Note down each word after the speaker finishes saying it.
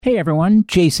Hey everyone,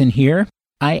 Jason here.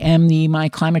 I am the My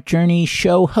Climate Journey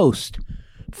show host.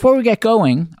 Before we get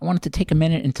going, I wanted to take a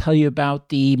minute and tell you about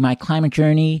the My Climate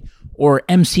Journey, or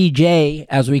MCJ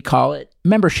as we call it,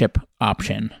 membership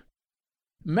option.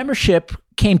 Membership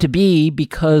came to be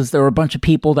because there were a bunch of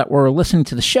people that were listening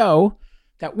to the show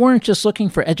that weren't just looking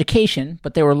for education,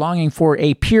 but they were longing for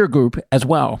a peer group as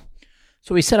well.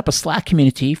 So we set up a Slack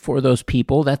community for those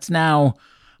people that's now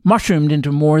mushroomed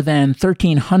into more than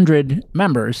 1,300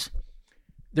 members.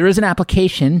 There is an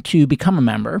application to become a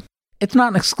member. It's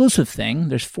not an exclusive thing.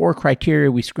 There's 4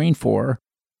 criteria we screen for: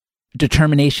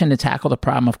 determination to tackle the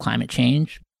problem of climate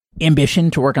change, ambition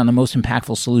to work on the most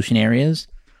impactful solution areas,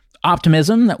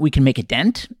 optimism that we can make a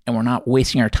dent and we're not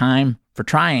wasting our time for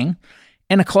trying,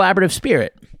 and a collaborative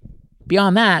spirit.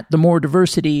 Beyond that, the more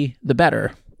diversity, the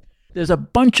better. There's a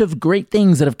bunch of great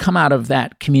things that have come out of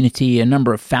that community, a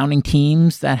number of founding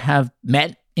teams that have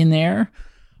met in there,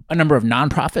 a number of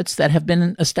nonprofits that have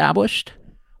been established,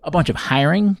 a bunch of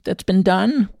hiring that's been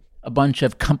done, a bunch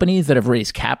of companies that have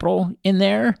raised capital in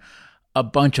there, a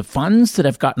bunch of funds that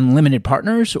have gotten limited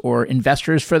partners or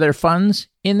investors for their funds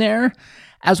in there,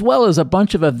 as well as a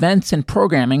bunch of events and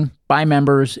programming by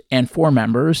members and for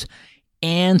members,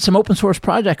 and some open source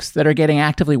projects that are getting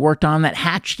actively worked on that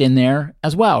hatched in there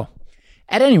as well.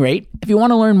 At any rate, if you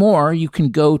want to learn more, you can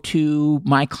go to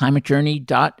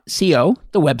myclimatejourney.co,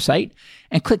 the website,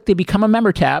 and click the Become a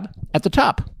Member tab at the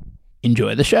top.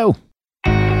 Enjoy the show.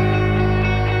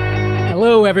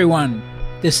 Hello, everyone.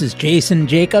 This is Jason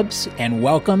Jacobs, and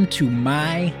welcome to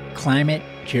My Climate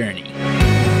Journey.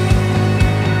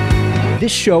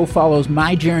 This show follows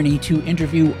my journey to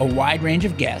interview a wide range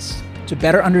of guests to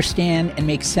better understand and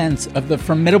make sense of the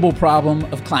formidable problem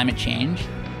of climate change,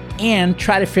 and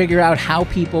try to figure out how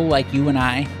people like you and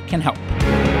I can help.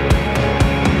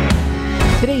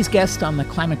 Today's guest on the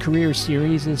Climate Careers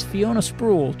series is Fiona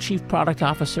Spruill, Chief Product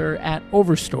Officer at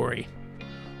Overstory.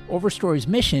 Overstory's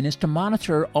mission is to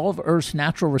monitor all of Earth's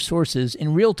natural resources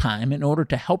in real time in order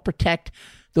to help protect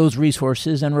those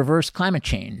resources and reverse climate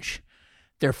change.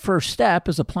 Their first step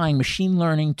is applying machine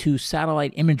learning to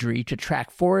satellite imagery to track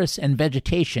forests and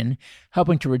vegetation,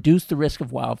 helping to reduce the risk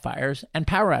of wildfires and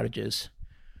power outages.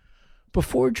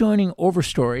 Before joining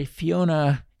Overstory,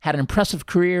 Fiona had an impressive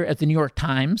career at the New York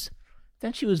Times.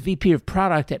 Then she was VP of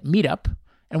Product at Meetup,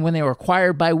 and when they were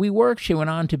acquired by WeWork, she went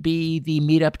on to be the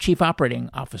Meetup Chief Operating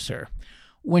Officer.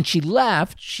 When she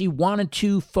left, she wanted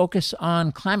to focus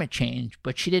on climate change,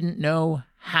 but she didn't know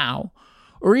how,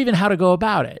 or even how to go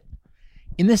about it.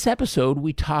 In this episode,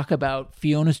 we talk about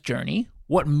Fiona's journey,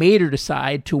 what made her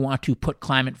decide to want to put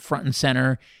climate front and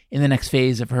center in the next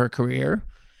phase of her career,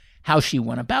 how she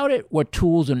went about it, what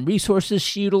tools and resources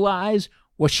she utilized,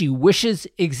 what she wishes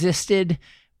existed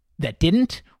that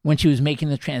didn't when she was making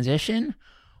the transition,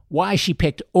 why she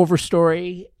picked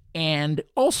Overstory, and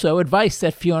also advice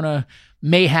that Fiona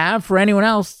may have for anyone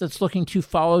else that's looking to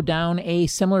follow down a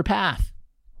similar path.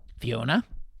 Fiona,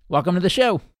 welcome to the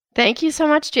show. Thank you so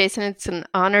much, Jason. It's an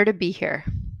honor to be here.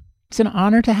 It's an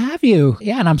honor to have you.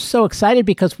 Yeah, and I'm so excited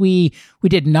because we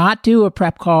did not do a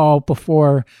prep call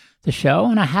before the show,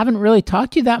 and I haven't really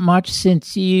talked to you that much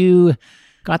since you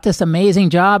got this amazing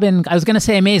job I was going to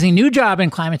say amazing new job in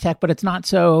climate tech, but it's not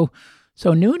so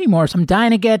new anymore. So I'm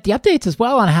dying to get the updates as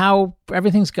well on how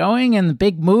everything's going and the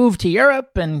big move to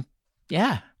Europe, and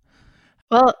yeah.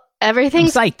 Well,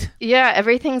 everything's I'm psyched. Yeah,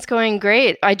 everything's going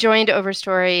great. I joined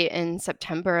Overstory in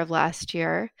September of last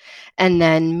year and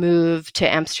then moved to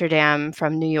Amsterdam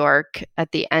from New York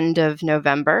at the end of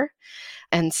November.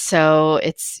 And so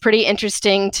it's pretty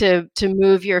interesting to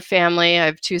move your family. I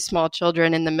have 2 small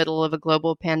children in the middle of a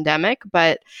global pandemic,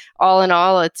 but all in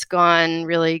all, it's gone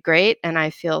really great. And I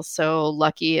feel so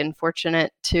lucky and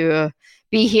fortunate to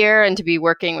be here and to be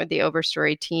working with the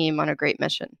Overstory team on a great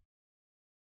mission.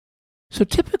 So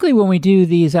typically when we do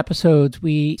these episodes,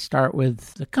 we start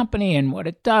with the company and what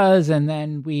it does, and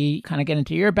then we kind of get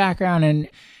into your background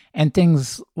and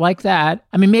things like that.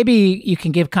 I mean, maybe you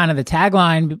can give kind of the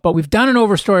tagline, but we've done an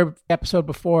Overstory episode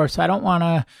before, so I don't want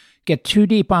to get too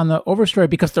deep on the Overstory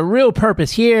because the real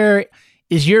purpose here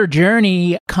is your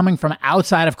journey coming from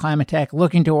outside of climate tech,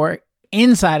 looking to work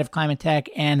inside of climate tech,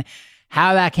 and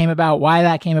how that came about, why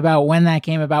that came about, when that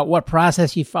came about, what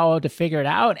process you followed to figure it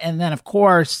out, and then, of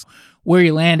course, where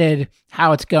you landed,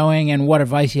 how it's going, and what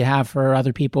advice you have for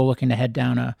other people looking to head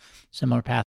down a similar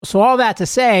path. So all that to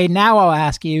say, now I'll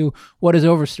ask you, what is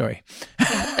Overstory?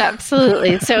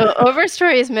 Absolutely. So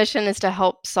Overstory's mission is to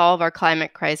help solve our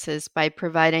climate crisis by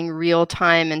providing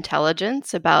real-time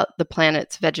intelligence about the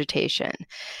planet's vegetation.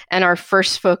 And our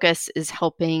first focus is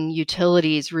helping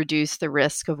utilities reduce the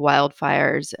risk of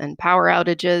wildfires and power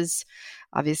outages.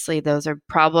 Obviously, those are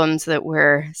problems that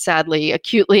we're sadly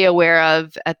acutely aware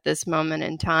of at this moment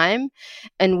in time.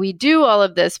 And we do all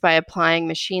of this by applying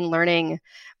machine learning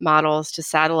models to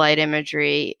satellite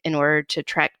imagery in order to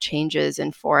track changes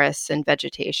in forests and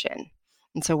vegetation.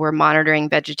 And so we're monitoring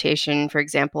vegetation, for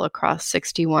example, across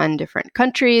 61 different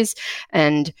countries,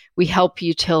 and we help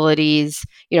utilities,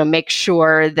 make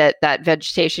sure that that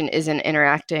vegetation isn't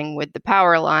interacting with the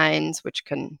power lines, which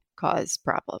can cause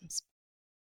problems.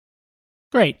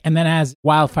 Great. And then as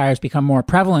wildfires become more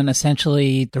prevalent,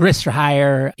 essentially the risks are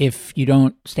higher if you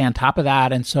don't stay on top of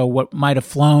that. And so what might have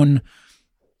flown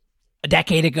a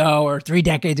decade ago or 3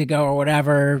 decades ago or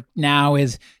whatever now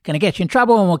is going to get you in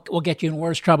trouble, and we'll get you in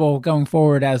worse trouble going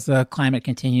forward as the climate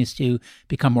continues to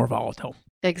become more volatile.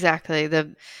 Exactly.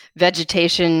 The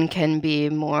vegetation can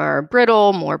be more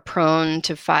brittle, more prone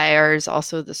to fires.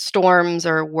 Also, the storms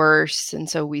are worse. And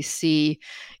so we see,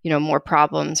 more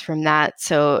problems from that.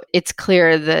 So it's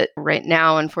clear that right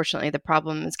now, unfortunately, the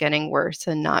problem is getting worse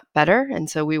and not better. And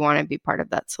so we want to be part of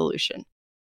that solution.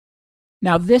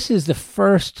 Now, this is the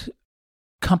first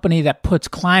company that puts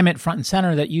climate front and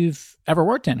center that you've ever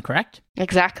worked in, correct?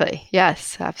 Exactly.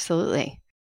 Yes, absolutely.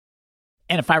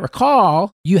 And if I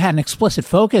recall, you had an explicit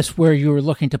focus where you were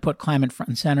looking to put climate front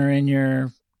and center in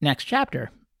your next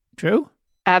chapter. True?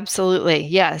 Absolutely.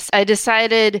 Yes. I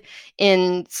decided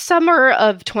in summer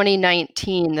of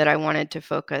 2019 that I wanted to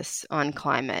focus on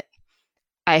climate.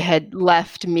 I had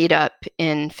left Meetup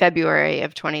in February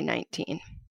of 2019.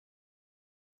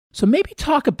 So maybe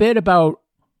talk a bit about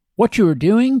what you were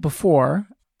doing before,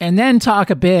 and then talk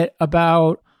a bit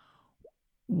about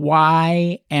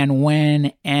why and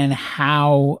when and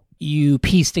how you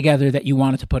pieced together that you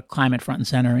wanted to put climate front and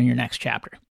center in your next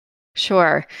chapter.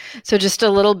 Sure. So just a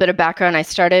little bit of background. I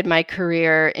started my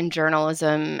career in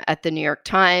journalism at the New York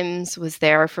Times, was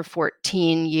there for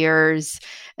 14 years,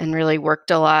 and really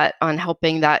worked a lot on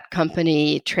helping that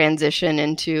company transition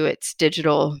into its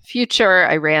digital future.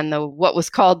 I ran what was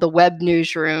called the web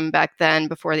newsroom back then,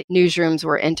 before the newsrooms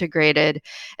were integrated,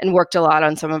 and worked a lot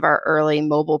on some of our early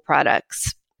mobile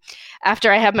products.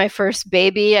 After I had my first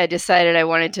baby, I decided I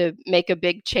wanted to make a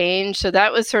big change. So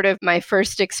that was sort of my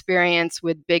first experience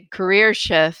with big career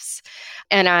shifts.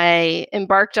 And I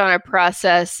embarked on a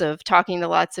process of talking to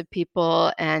lots of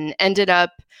people and ended up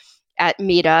at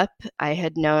Meetup. I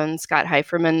had known Scott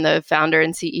Heiferman, the founder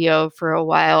and CEO, for a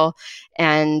while,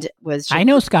 and was I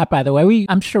know Scott, by the way.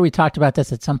 I'm sure we talked about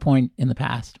this at some point in the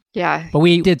past. Yeah. But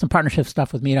we did some partnership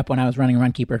stuff with Meetup when I was running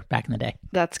Runkeeper back in the day.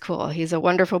 That's cool. He's a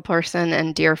wonderful person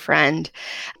and dear friend.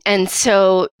 And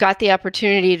so got the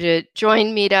opportunity to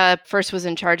join Meetup. First was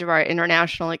in charge of our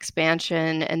international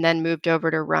expansion, and then moved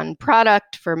over to run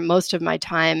product for most of my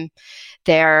time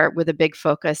there, with a big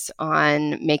focus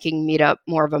on making Meetup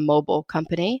more of a mobile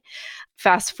company.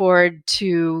 Fast forward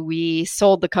to we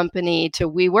sold the company to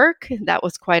WeWork. That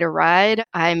was quite a ride.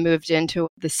 I moved into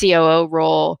the COO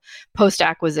role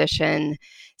post-acquisition,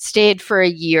 stayed for a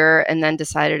year, and then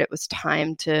decided it was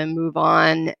time to move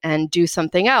on and do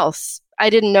something else.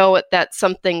 I didn't know what that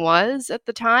something was at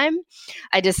the time.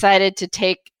 I decided to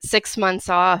take 6 months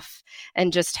off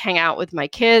and just hang out with my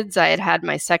kids. I had had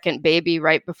my second baby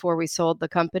right before we sold the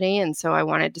company, and so I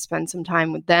wanted to spend some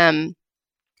time with them.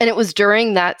 And it was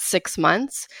during that 6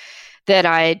 months that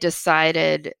I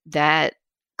decided that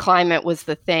climate was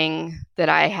the thing that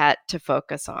I had to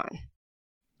focus on.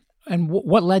 And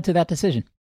what led to that decision?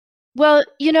 Well,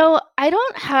 I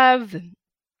don't have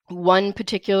one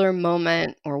particular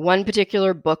moment or one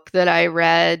particular book that I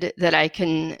read that I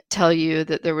can tell you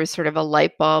that there was sort of a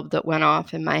light bulb that went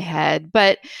off in my head.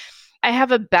 But I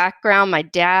have a background. My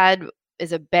dad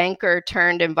is a banker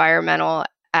turned environmental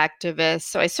activist.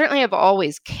 So I certainly have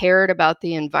always cared about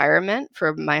the environment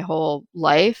for my whole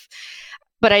life,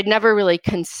 but I'd never really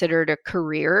considered a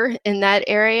career in that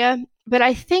area. But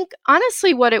I think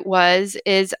honestly what it was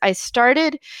is I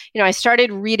started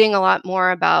reading a lot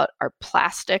more about our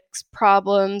plastics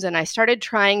problems, and I started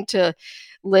trying to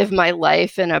live my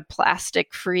life in a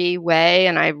plastic-free way,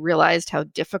 and I realized how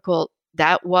difficult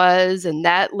that was, and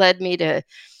that led me to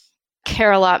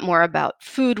care a lot more about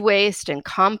food waste and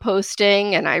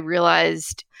composting, and I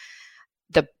realized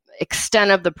the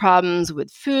extent of the problems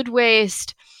with food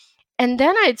waste. And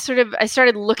then I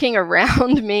started looking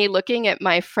around me, looking at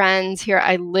my friends here.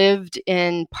 I lived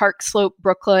in Park Slope,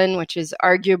 Brooklyn, which is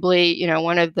arguably,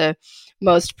 one of the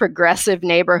most progressive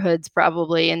neighborhoods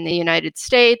probably in the United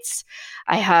States.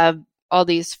 I have all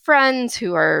these friends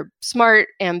who are smart,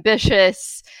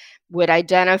 ambitious, would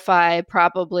identify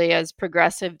probably as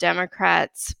progressive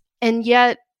Democrats. And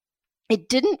yet it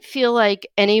didn't feel like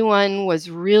anyone was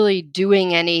really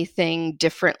doing anything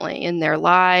differently in their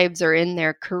lives or in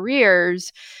their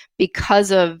careers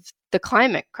because of the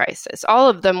climate crisis. All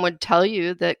of them would tell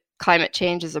you that climate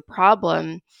change is a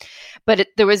problem, but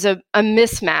there was a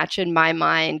mismatch in my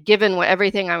mind, given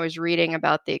everything I was reading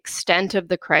about the extent of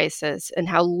the crisis and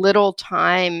how little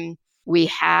time we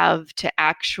have to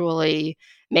actually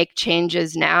make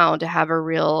changes now to have a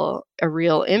real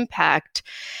impact.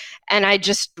 And I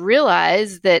just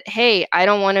realized that, hey, I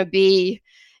don't want to be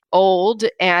old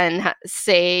and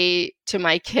say to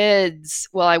my kids,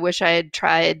 well, I wish I had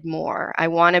tried more. I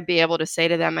want to be able to say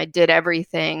to them, I did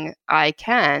everything I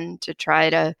can to try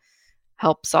to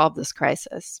help solve this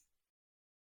crisis.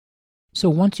 So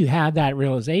once you had that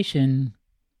realization,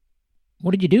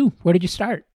 what did you do? Where did you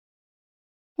start?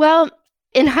 Well,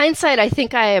 in hindsight, I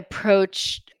think I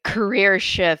approached career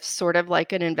shifts sort of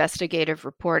like an investigative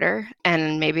reporter,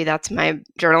 and maybe that's my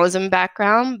journalism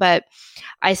background, but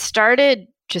I started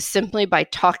just simply by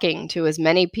talking to as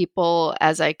many people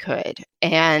as I could.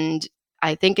 And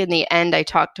I think in the end, I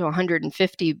talked to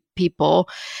 150 people,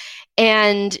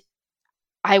 and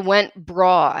I went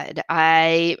broad.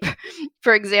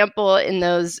 For example, in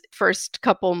those first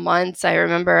couple months, I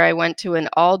remember I went to an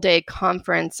all-day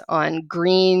conference on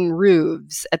green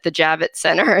roofs at the Javits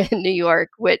Center in New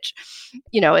York, which,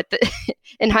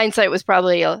 in hindsight was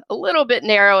probably a little bit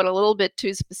narrow and a little bit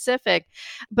too specific.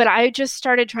 But I just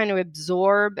started trying to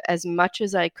absorb as much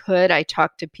as I could. I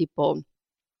talked to people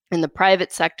in the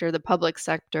private sector, the public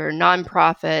sector,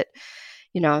 nonprofit,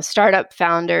 startup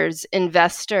founders,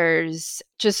 investors,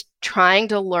 just trying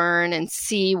to learn and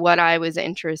see what I was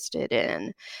interested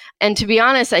in. And to be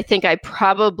honest, I think I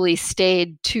probably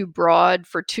stayed too broad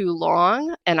for too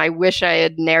long, and I wish I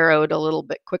had narrowed a little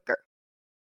bit quicker.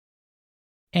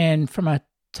 And from a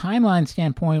timeline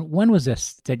standpoint, when was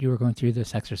this that you were going through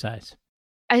this exercise?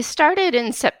 I started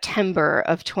in September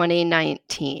of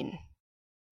 2019.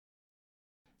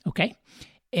 Okay.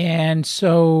 And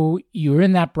so you were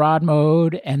in that broad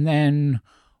mode, and then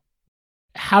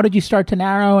how did you start to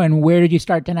narrow, and where did you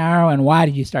start to narrow, and why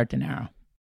did you start to narrow?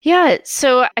 Yeah,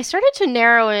 so I started to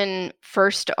narrow in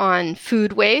first on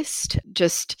food waste.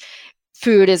 Just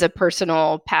food is a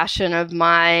personal passion of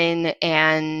mine,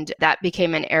 and that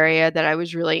became an area that I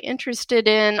was really interested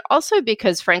in. Also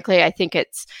because, frankly, I think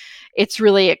it's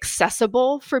really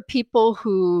accessible for people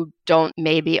who don't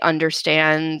maybe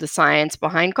understand the science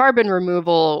behind carbon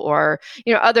removal or,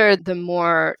 the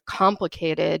more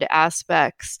complicated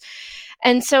aspects.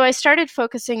 And so I started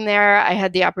focusing there. I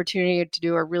had the opportunity to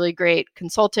do a really great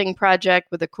consulting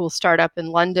project with a cool startup in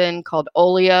London called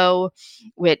Olio,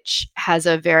 which has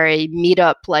a very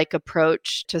meetup-like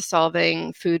approach to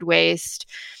solving food waste.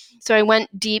 So I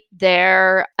went deep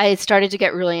there. I started to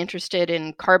get really interested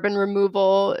in carbon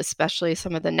removal, especially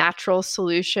some of the natural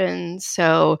solutions.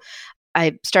 So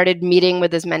I started meeting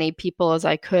with as many people as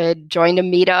I could, joined a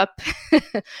meetup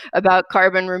about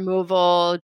carbon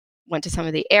removal, went to some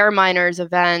of the air miners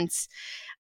events.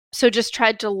 So just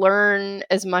tried to learn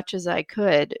as much as I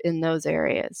could in those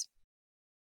areas.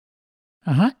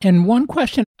 And one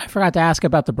question I forgot to ask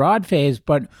about the broad phase,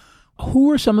 but who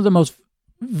were some of the most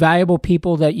valuable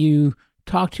people that you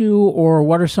talked to, or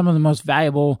what are some of the most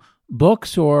valuable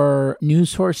books or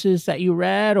news sources that you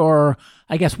read? Or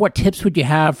I guess what tips would you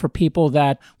have for people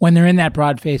that when they're in that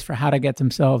broad phase for how to get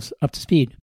themselves up to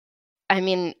speed? I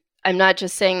mean, I'm not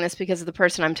just saying this because of the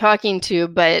person I'm talking to,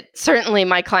 but certainly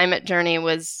my climate journey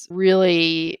was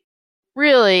really,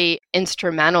 really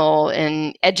instrumental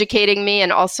in educating me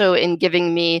and also in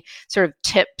giving me sort of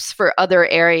tips for other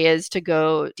areas to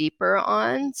go deeper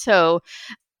on. So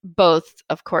both,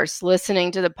 of course,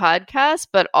 listening to the podcast,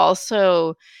 but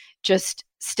also just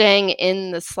staying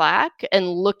in the Slack and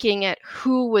looking at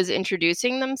who was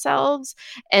introducing themselves.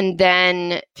 And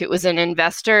then if it was an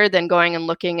investor, then going and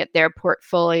looking at their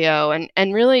portfolio.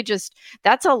 And really just,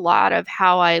 that's a lot of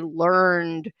how I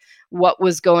learned what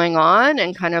was going on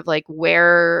and kind of like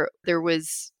where there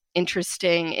was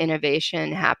interesting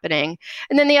innovation happening.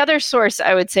 And then the other source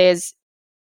I would say is,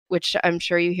 which I'm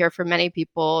sure you hear from many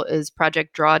people, is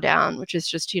Project Drawdown, which is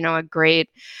just, a great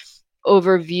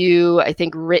overview, I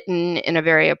think written in a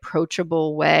very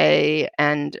approachable way,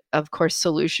 and of course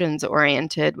solutions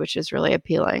oriented, which is really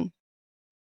appealing.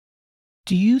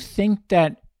 Do you think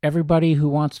that everybody who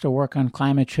wants to work on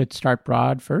climate should start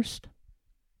broad first?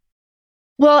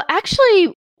 Well,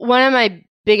 actually, one of my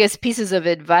biggest pieces of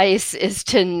advice is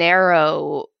to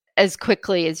narrow as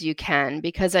quickly as you can,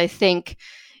 because I think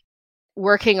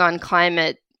working on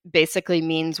climate basically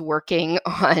means working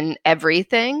on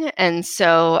everything. And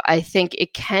so I think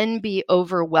it can be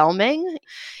overwhelming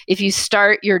if you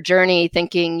start your journey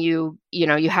thinking you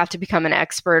have to become an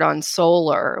expert on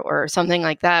solar or something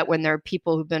like that, when there are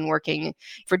people who've been working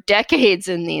for decades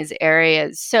in these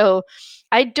areas. So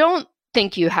I don't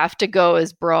think you have to go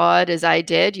as broad as I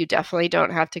did. You definitely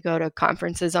don't have to go to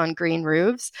conferences on green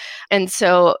roofs. And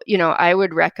so, I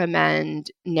would recommend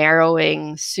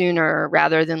narrowing sooner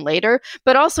rather than later,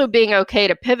 but also being okay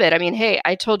to pivot. I mean, hey,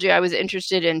 I told you I was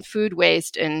interested in food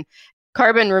waste and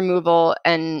carbon removal,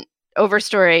 and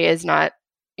Overstory is not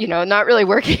really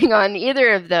working on either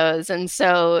of those. And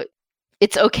so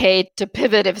it's okay to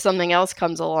pivot if something else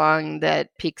comes along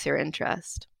that piques your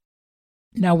interest.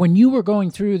 Now, when you were going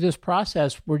through this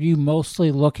process, were you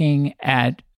mostly looking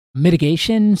at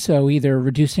mitigation, so either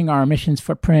reducing our emissions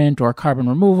footprint or carbon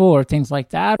removal or things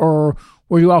like that? Or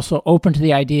were you also open to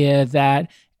the idea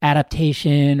that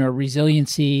adaptation or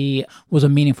resiliency was a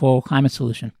meaningful climate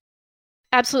solution?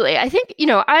 Absolutely. I think,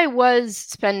 I was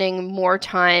spending more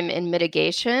time in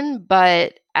mitigation,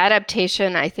 but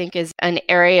adaptation, I think, is an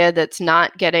area that's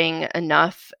not getting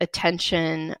enough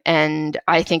attention, and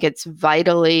I think it's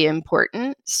vitally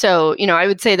important. So, I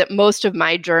would say that most of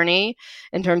my journey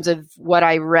in terms of what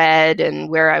I read and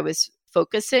where I was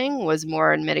focusing was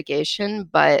more in mitigation.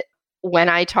 But when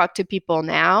I talk to people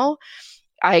now,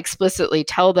 I explicitly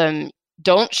tell them,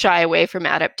 don't shy away from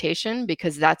adaptation,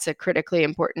 because that's a critically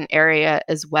important area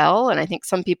as well. And I think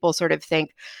some people sort of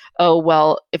think, oh,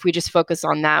 well, if we just focus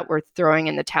on that, we're throwing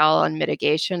in the towel on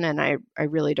mitigation. And I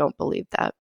really don't believe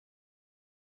that.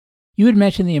 You had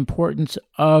mentioned the importance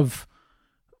of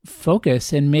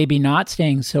focus and maybe not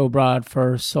staying so broad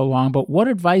for so long, but what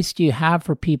advice do you have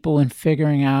for people in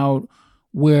figuring out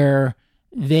where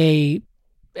they,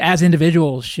 as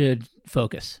individuals, should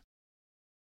focus?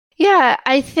 Yeah,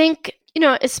 I think,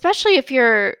 especially if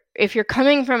you're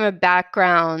coming from a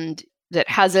background that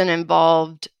hasn't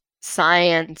involved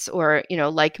science, or,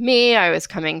 like me, I was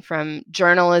coming from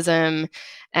journalism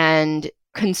and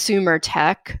consumer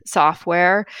tech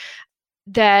software,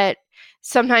 that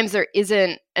sometimes there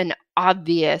isn't an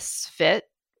obvious fit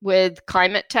with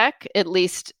climate tech, at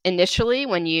least initially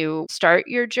when you start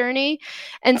your journey.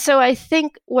 And so I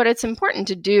think what it's important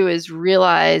to do is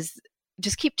realize,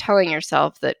 just keep telling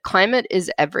yourself that climate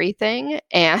is everything,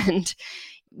 and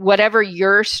whatever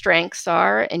your strengths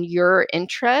are and your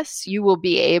interests, you will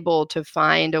be able to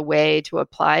find a way to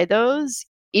apply those,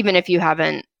 even if you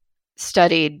haven't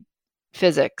studied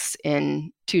physics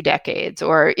in 2 decades,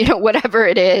 or whatever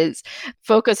it is.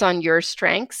 Focus on your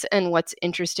strengths and what's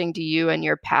interesting to you and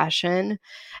your passion.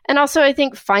 And also, I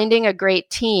think finding a great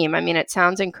team. I mean, it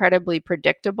sounds incredibly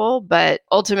predictable, but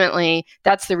ultimately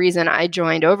that's the reason I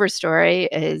joined Overstory.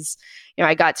 Is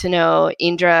I got to know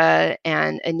Indra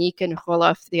and Anik and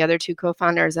Roelof, the other 2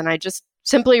 co-founders, and I just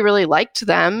simply really liked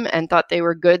them and thought they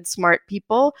were good, smart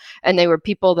people, and they were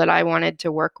people that I wanted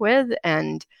to work with.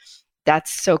 And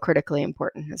that's so critically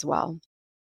important as well.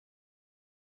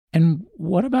 And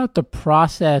what about the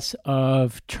process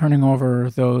of turning over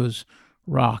those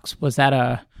rocks? Was that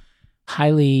a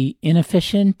highly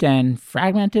inefficient and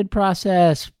fragmented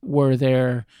process? Were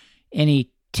there any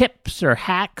tips or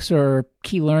hacks or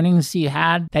key learnings you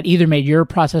had that either made your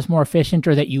process more efficient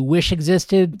or that you wish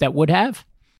existed that would have?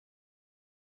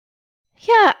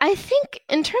 Yeah, I think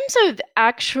in terms of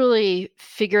actually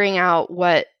figuring out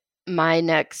what my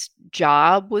next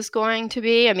job was going to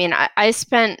be, I mean, I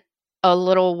spent a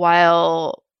little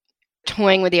while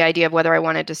toying with the idea of whether I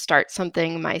wanted to start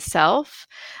something myself.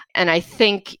 And I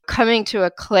think coming to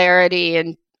a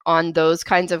clarity on those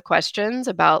kinds of questions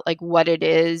about like what it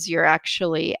is you're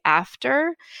actually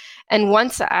after. And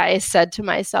once I said to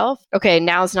myself, okay,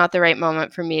 now's not the right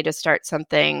moment for me to start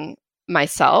something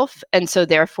myself. And so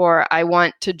therefore I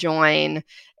want to join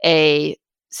a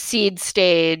seed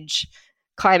stage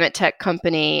climate tech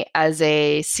company as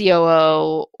a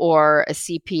COO or a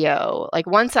CPO. Like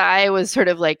once I was sort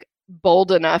of like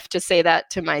bold enough to say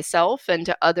that to myself and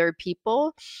to other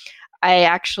people, I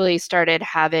actually started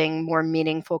having more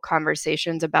meaningful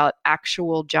conversations about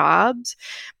actual jobs.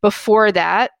 Before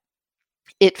that,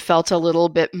 it felt a little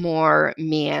bit more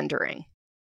meandering.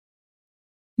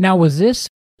 Now, was this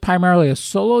primarily a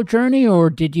solo journey, or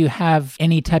did you have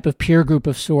any type of peer group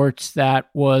of sorts that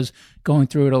was going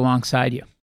through it alongside you?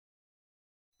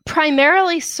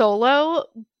 Primarily solo,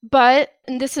 but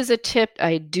and this is a tip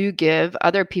I do give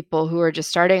other people who are just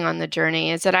starting on the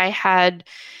journey, is that I had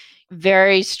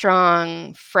very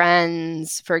strong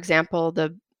friends. For example,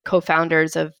 the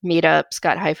co-founders of Meetup,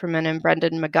 Scott Heiferman and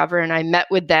Brendan McGovern. I met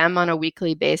with them on a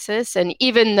weekly basis. And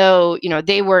even though,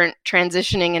 they weren't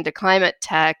transitioning into climate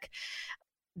tech,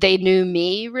 they knew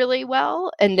me really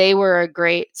well, and they were a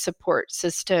great support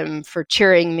system for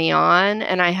cheering me on.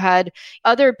 And I had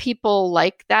other people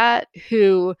like that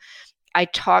who I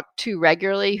talked to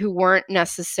regularly who weren't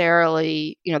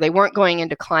necessarily, they weren't going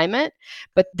into climate,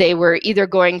 but they were either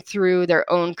going through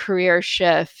their own career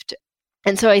shift.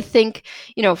 And so I think,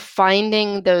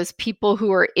 finding those people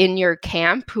who are in your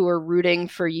camp, who are rooting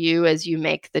for you as you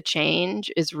make the change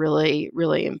is really,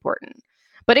 really important.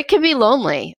 But it can be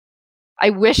lonely. I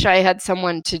wish I had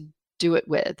someone to do it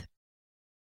with.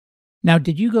 Now,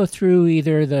 did you go through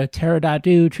either the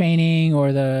Terra.do training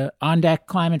or the On Deck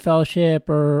Climate Fellowship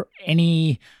or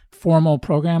any formal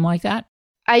program like that?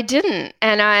 I didn't.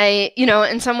 And I,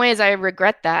 in some ways I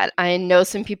regret that. I know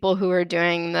some people who are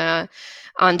doing the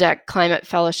On Deck Climate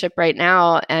Fellowship right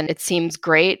now, and it seems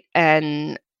great.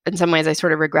 And in some ways I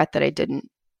sort of regret that I didn't.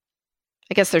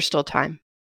 I guess there's still time.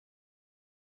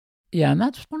 Yeah, and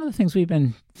that's one of the things we've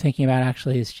been thinking about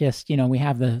actually is just, we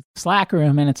have the Slack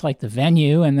room and it's like the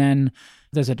venue, and then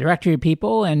there's a directory of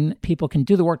people and people can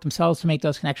do the work themselves to make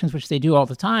those connections, which they do all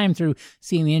the time through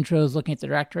seeing the intros, looking at the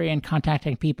directory and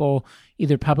contacting people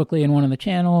either publicly in one of the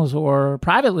channels or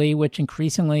privately, which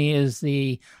increasingly is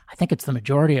I think it's the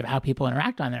majority of how people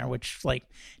interact on there, which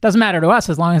doesn't matter to us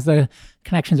as long as the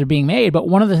connections are being made. But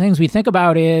one of the things we think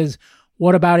about is,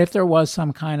 what about if there was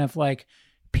some kind of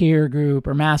peer group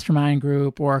or mastermind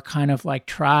group or kind of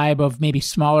tribe of maybe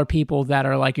smaller people that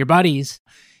are your buddies?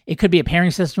 It could be a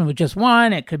pairing system with just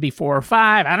one. It could be 4 or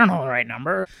 5. I don't know the right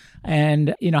number.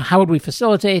 And, how would we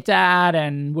facilitate that?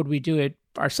 And would we do it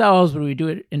ourselves? Would we do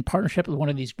it in partnership with one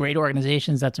of these great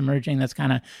organizations that's emerging, that's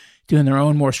kind of doing their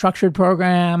own more structured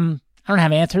program? I don't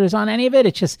have answers on any of it.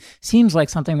 It just seems like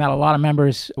something that a lot of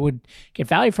members would get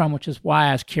value from, which is why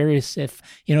I was curious if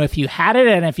you had it,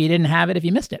 and if you didn't have it, if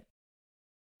you missed it.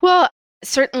 Well,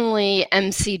 certainly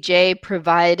MCJ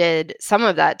provided some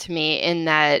of that to me in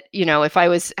that, if I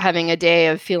was having a day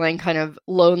of feeling kind of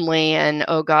lonely and,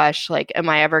 oh gosh, am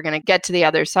I ever going to get to the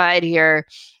other side here?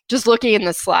 Just looking in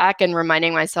the Slack and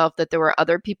reminding myself that there were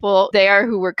other people there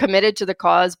who were committed to the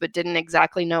cause but didn't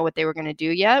exactly know what they were going to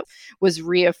do yet was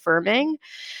reaffirming.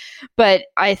 But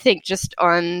I think just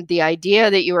on the idea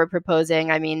that you were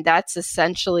proposing, I mean, that's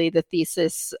essentially the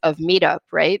thesis of Meetup,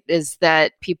 right? Is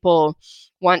that people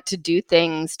want to do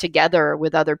things together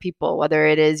with other people, whether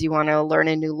it is you want to learn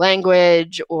a new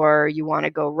language or you want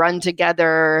to go run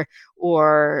together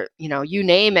or, you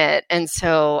name it. And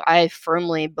so I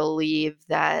firmly believe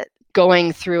that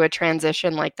going through a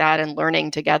transition like that and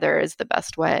learning together is the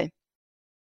best way.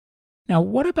 Now,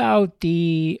 what about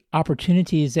the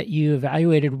opportunities that you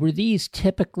evaluated? Were these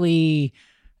typically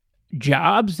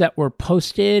jobs that were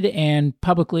posted and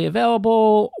publicly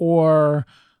available, or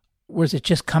was it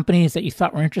just companies that you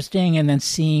thought were interesting and then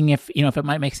seeing if it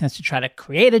might make sense to try to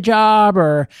create a job,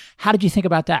 or how did you think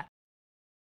about that?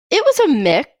 It was a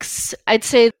mix. I'd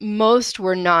say most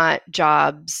were not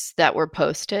jobs that were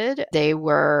posted. They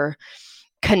were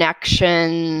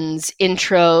connections,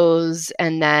 intros,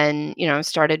 and then,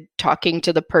 started talking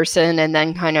to the person and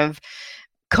then kind of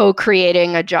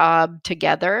co-creating a job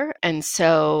together. And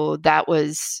so that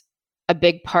was a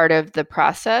big part of the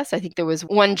process. I think there was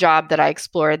one job that I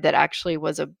explored that actually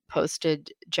was a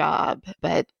posted job,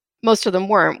 but most of them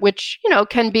weren't, which,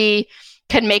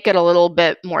 can make it a little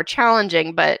bit more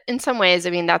challenging. But in some ways,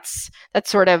 I mean, that's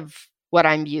sort of what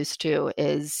I'm used to,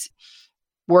 is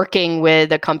working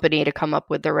with a company to come up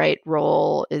with the right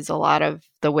role is a lot of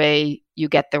the way you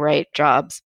get the right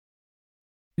jobs.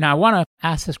 Now, I want to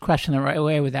ask this question the right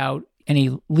way without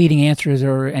any leading answers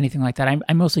or anything like that.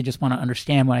 I mostly just want to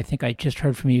understand what I think I just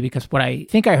heard from you, because what I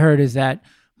think I heard is that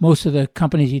most of the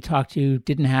companies you talked to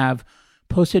didn't have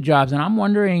posted jobs. And I'm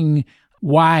wondering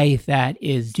why that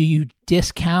is. Do you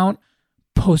discount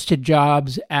posted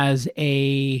jobs as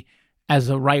a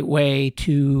right way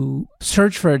to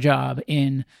search for a job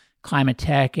in climate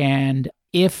tech? And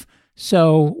if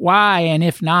so, why? And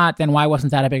if not, then why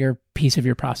wasn't that a bigger piece of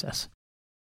your process?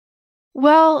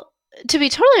 Well, to be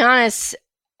totally honest,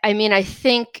 I mean, I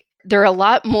think there are a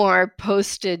lot more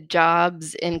posted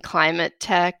jobs in climate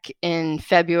tech in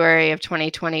February of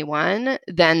 2021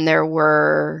 than there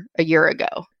were a year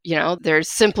ago. There's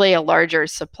simply a larger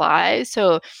supply.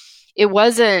 So it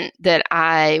wasn't that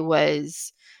I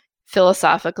was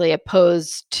philosophically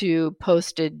opposed to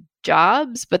posted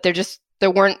jobs, but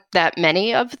there weren't that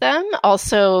many of them.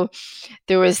 Also,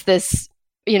 there was this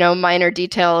minor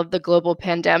detail of the global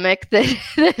pandemic that,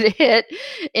 that hit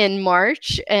in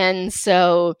March. And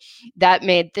so that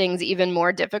made things even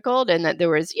more difficult. And that there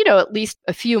was, at least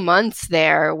a few months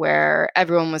there where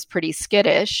everyone was pretty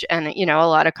skittish. And, a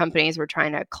lot of companies were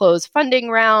trying to close funding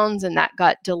rounds and that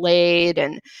got delayed.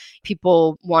 And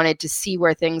people wanted to see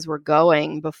where things were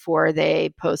going before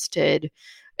they posted,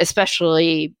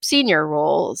 especially senior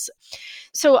roles.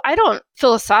 So I don't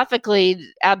philosophically,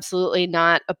 absolutely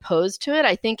not opposed to it.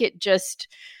 I think it just,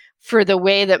 for the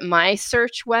way that my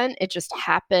search went, it just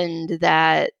happened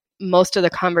that most of the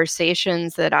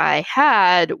conversations that I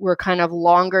had were kind of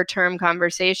longer term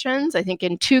conversations. I think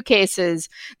in 2 cases,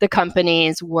 the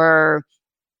companies were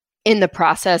in the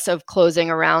process of closing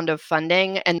a round of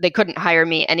funding and they couldn't hire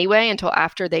me anyway until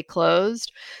after they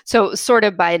closed. So it was sort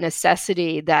of by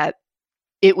necessity that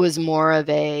it was more of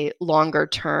a longer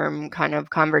term kind of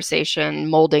conversation,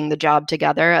 molding the job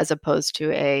together as opposed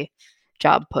to a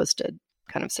job posted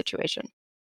kind of situation.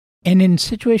 And in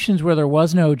situations where there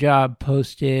was no job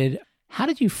posted, how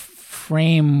did you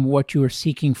frame what you were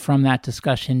seeking from that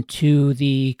discussion to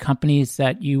the companies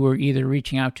that you were either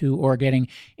reaching out to or getting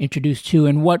introduced to?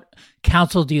 And what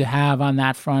counsel do you have on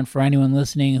that front for anyone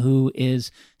listening who is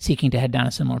seeking to head down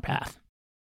a similar path?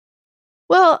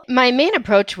 Well, my main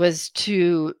approach was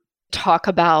to talk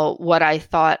about what I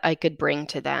thought I could bring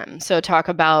to them. So talk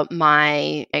about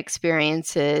my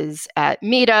experiences at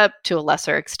Meetup, to a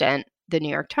lesser extent, the New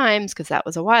York Times, because that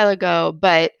was a while ago.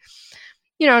 But,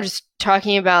 just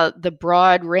talking about the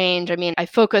broad range. I mean, I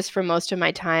focused for most of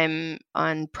my time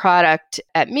on product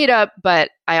at Meetup, but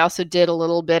I also did a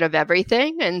little bit of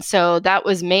everything. And so that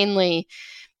was mainly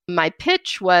my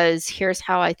pitch was, here's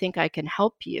how I think I can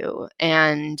help you.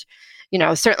 And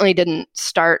certainly didn't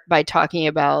start by talking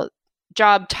about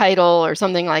job title or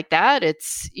something like that.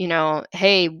 It's,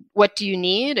 hey, what do you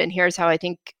need? And here's how I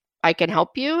think I can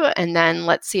help you. And then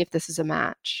let's see if this is a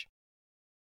match.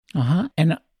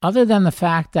 And other than the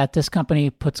fact that this company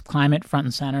puts climate front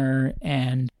and center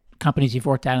and companies you've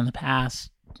worked at in the past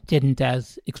didn't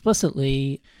as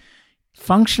explicitly,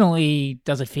 functionally,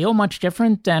 does it feel much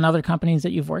different than other companies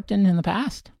that you've worked in the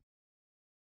past?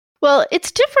 Well,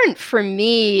 it's different for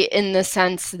me in the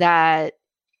sense that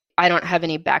I don't have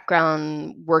any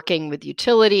background working with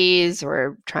utilities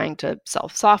or trying to sell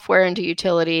software into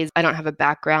utilities. I don't have a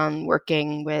background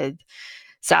working with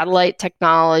satellite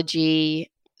technology.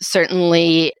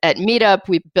 Certainly at Meetup,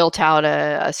 we built out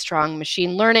a strong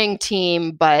machine learning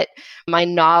team, but my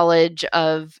knowledge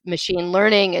of machine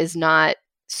learning is not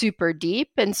super deep.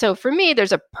 And so for me,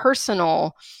 there's a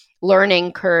personal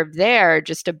learning curve there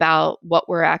just about what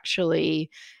we're actually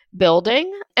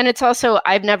building. And it's also,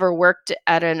 I've never worked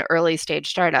at an early stage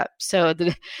startup. So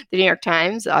the New York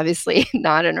Times, obviously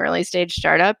not an early stage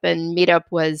startup, and Meetup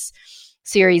was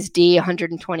Series D,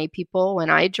 120 people when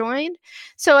I joined.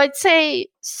 So I'd say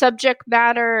subject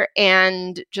matter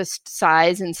and just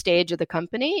size and stage of the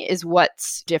company is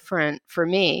what's different for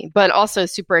me, but also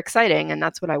super exciting. And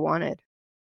that's what I wanted.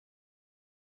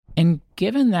 And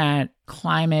given that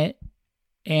climate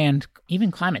and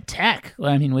even climate tech,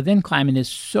 within climate is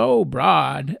so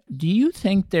broad, do you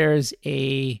think there's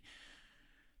an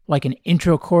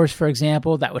intro course, for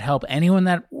example, that would help anyone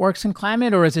that works in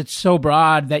climate? Or is it so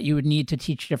broad that you would need to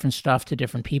teach different stuff to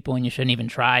different people and you shouldn't even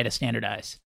try to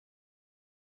standardize?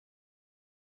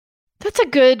 That's a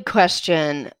good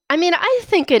question. I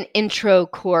think an intro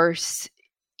course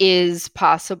is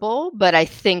possible, but I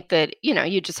think that,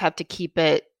 you just have to keep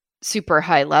it super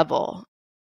high level.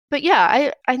 But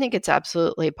yeah, I think it's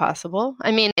absolutely possible.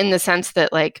 In the sense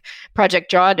that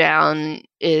Project Drawdown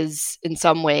is in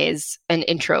some ways an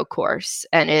intro course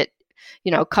and it,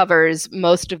 covers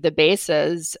most of the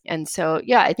bases. And so,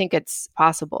 yeah, I think it's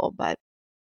possible,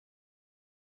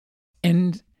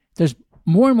 And there's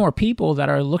more and more people that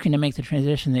are looking to make the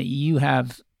transition that you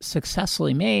have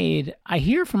successfully made. I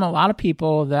hear from a lot of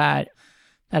people that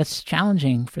it's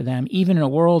challenging for them, even in a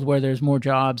world where there's more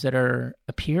jobs that are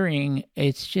appearing.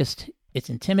 It's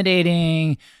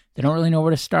intimidating. They don't really know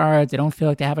where to start. They don't feel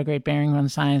like they have a great bearing on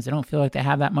science. They don't feel like they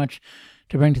have that much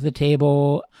to bring to the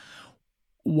table.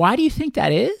 Why do you think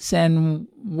that is? And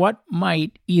what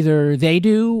might either they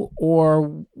do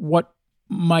or what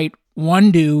might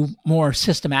one do more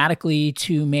systematically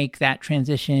to make that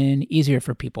transition easier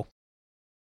for people?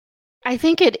 I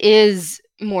think it is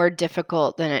more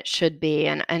difficult than it should be.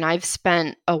 And I've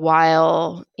spent a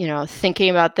while, thinking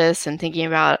about this and thinking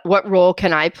about what role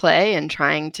can I play in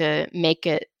trying to make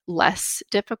it less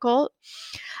difficult.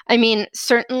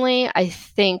 Certainly, I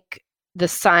think the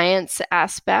science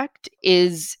aspect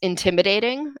is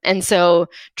intimidating. And so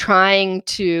trying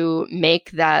to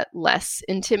make that less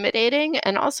intimidating,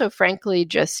 and also, frankly,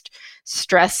 just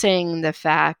stressing the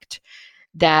fact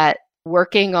that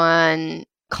working on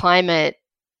climate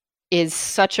is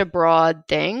such a broad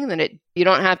thing that you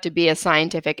don't have to be a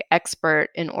scientific expert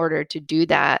in order to do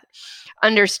that.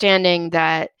 Understanding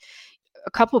that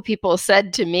a couple people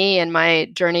said to me in my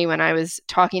journey when I was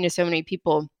talking to so many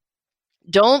people,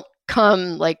 don't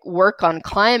come work on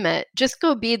climate, just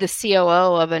go be the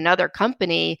COO of another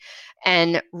company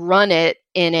and run it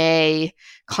in a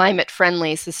climate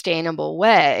friendly, sustainable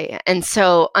way. And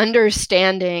so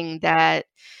understanding that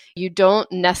you don't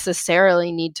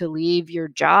necessarily need to leave your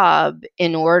job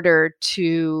in order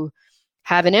to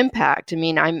have an impact. I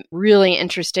mean, I'm really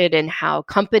interested in how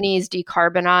companies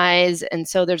decarbonize. And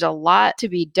so there's a lot to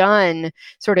be done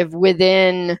sort of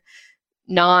within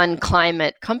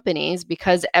non-climate companies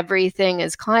because everything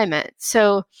is climate.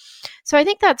 So I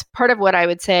think that's part of what I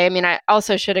would say. I mean, I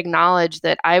also should acknowledge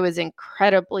that I was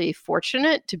incredibly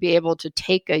fortunate to be able to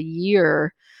take a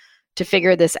year to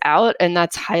figure this out, and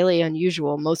that's highly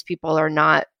unusual. Most people are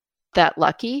not that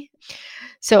lucky.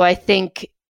 So I think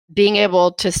being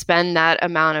able to spend that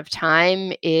amount of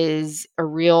time is a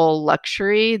real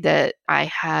luxury that I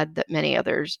had that many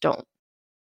others don't.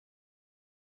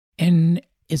 And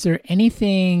is there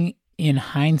anything in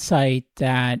hindsight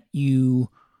that you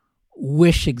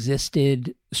wish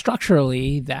existed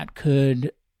structurally that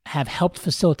could have helped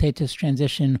facilitate this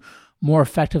transition more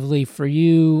effectively for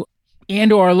you?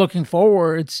 And or looking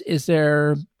forwards, is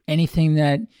there anything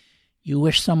that you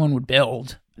wish someone would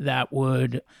build that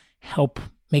would help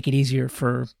make it easier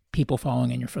for people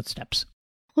following in your footsteps?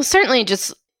 Well, certainly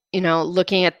just,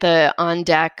 looking at the On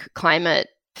Deck Climate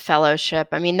Fellowship,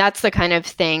 I mean, that's the kind of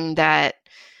thing that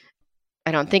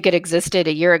I don't think it existed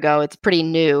a year ago. It's pretty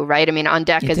new, right? I mean, On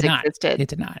Deck has existed. It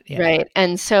did not. Yeah. Right.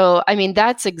 And so, I mean,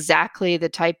 that's exactly the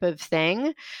type of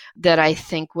thing that I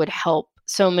think would help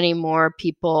so many more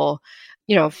people.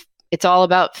 It's all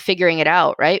about figuring it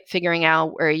out, right? Figuring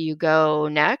out where you go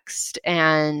next.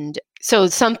 And so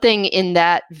something in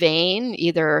that vein,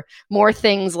 either more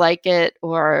things like it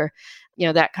or,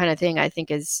 that kind of thing, I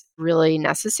think is really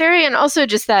necessary. And also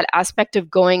just that aspect of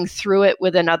going through it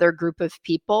with another group of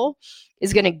people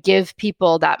is going to give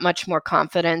people that much more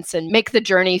confidence and make the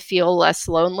journey feel less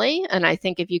lonely. And I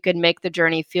think if you can make the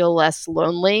journey feel less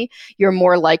lonely, you're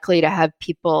more likely to have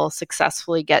people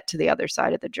successfully get to the other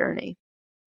side of the journey.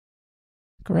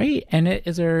 Great. And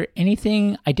is there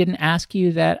anything I didn't ask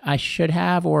you that I should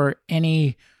have, or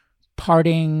any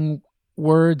parting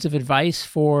words of advice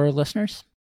for listeners?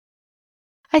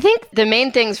 I think the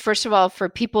main things, first of all, for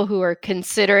people who are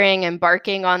considering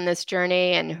embarking on this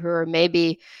journey and who are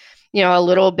maybe, a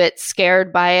little bit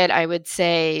scared by it, I would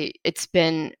say it's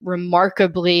been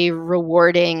remarkably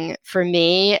rewarding for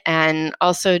me. And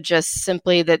also just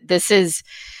simply that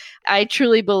I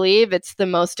truly believe it's the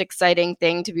most exciting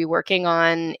thing to be working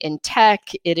on in tech.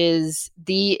 It is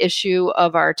the issue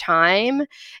of our time.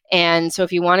 And so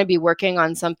if you want to be working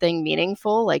on something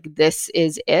meaningful, this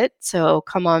is it. So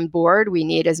come on board. We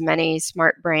need as many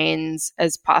smart brains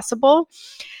as possible.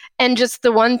 And just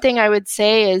the one thing I would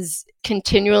say is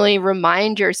continually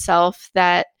remind yourself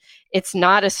that it's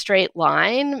not a straight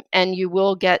line, and you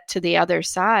will get to the other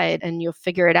side and you'll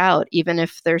figure it out, even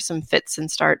if there's some fits and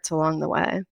starts along the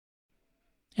way.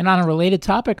 And on a related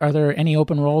topic, are there any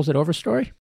open roles at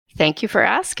Overstory? Thank you for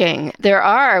asking. There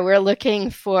are. We're looking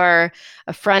for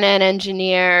a front-end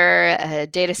engineer, a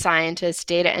data scientist,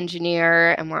 data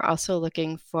engineer, and we're also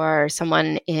looking for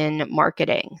someone in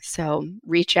marketing. So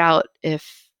reach out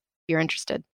if you're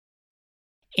interested.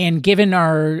 And given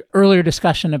our earlier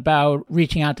discussion about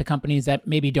reaching out to companies that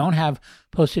maybe don't have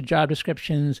posted job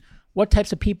descriptions, what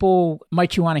types of people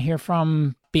might you want to hear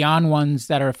from beyond ones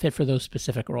that are a fit for those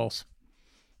specific roles,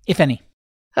 if any?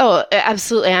 Oh,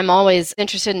 absolutely. I'm always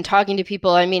interested in talking to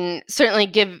people. I mean, certainly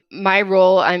give my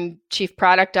role, I'm Chief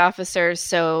Product Officer.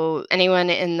 So anyone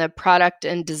in the product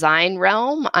and design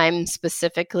realm, I'm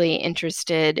specifically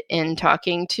interested in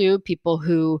talking to people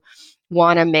who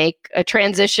want to make a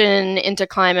transition into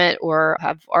climate or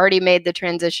have already made the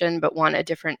transition but want a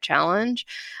different challenge.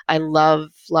 I love,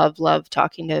 love, love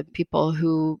talking to people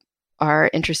who are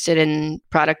interested in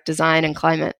product design and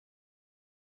climate.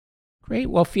 Great.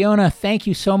 Well, Fiona, thank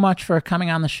you so much for coming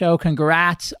on the show.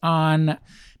 Congrats on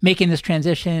making this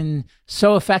transition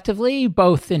so effectively,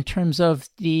 both in terms of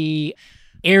the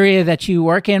area that you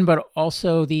work in, but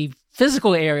also the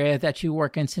physical area that you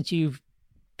work in, since you've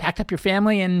packed up your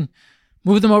family and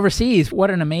moved them overseas.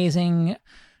 What an amazing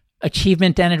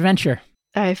achievement and adventure.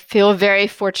 I feel very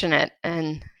fortunate,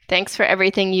 and Thanks for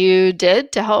everything you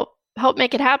did to help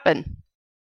make it happen.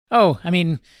 Oh, I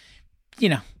mean,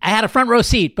 I had a front row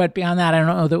seat, but beyond that, I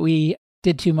don't know that we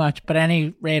did too much. But at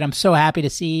any rate, I'm so happy to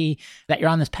see that you're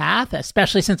on this path,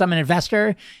 especially since I'm an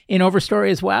investor in Overstory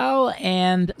as well,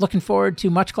 and looking forward to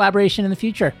much collaboration in the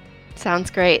future. Sounds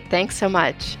great. Thanks so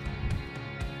much.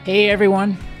 Hey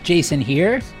everyone, Jason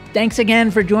here. Thanks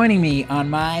again for joining me on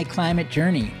my climate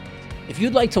journey. If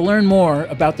you'd like to learn more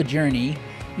about the journey,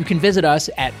 you can visit us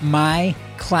at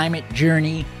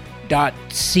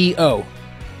myclimatejourney.co.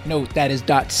 Note that is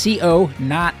 .co,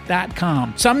 not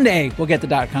 .com. Someday we'll get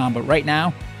the .com, but right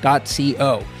now,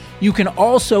 .co. You can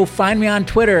also find me on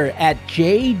Twitter at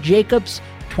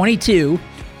jjacobs22,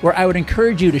 where I would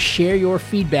encourage you to share your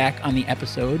feedback on the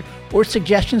episode or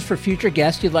suggestions for future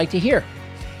guests you'd like to hear.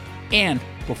 And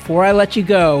before I let you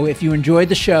go, if you enjoyed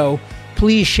the show,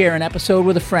 please share an episode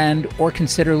with a friend or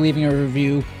consider leaving a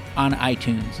review on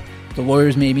iTunes. The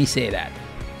lawyers made me say that.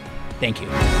 Thank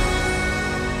you.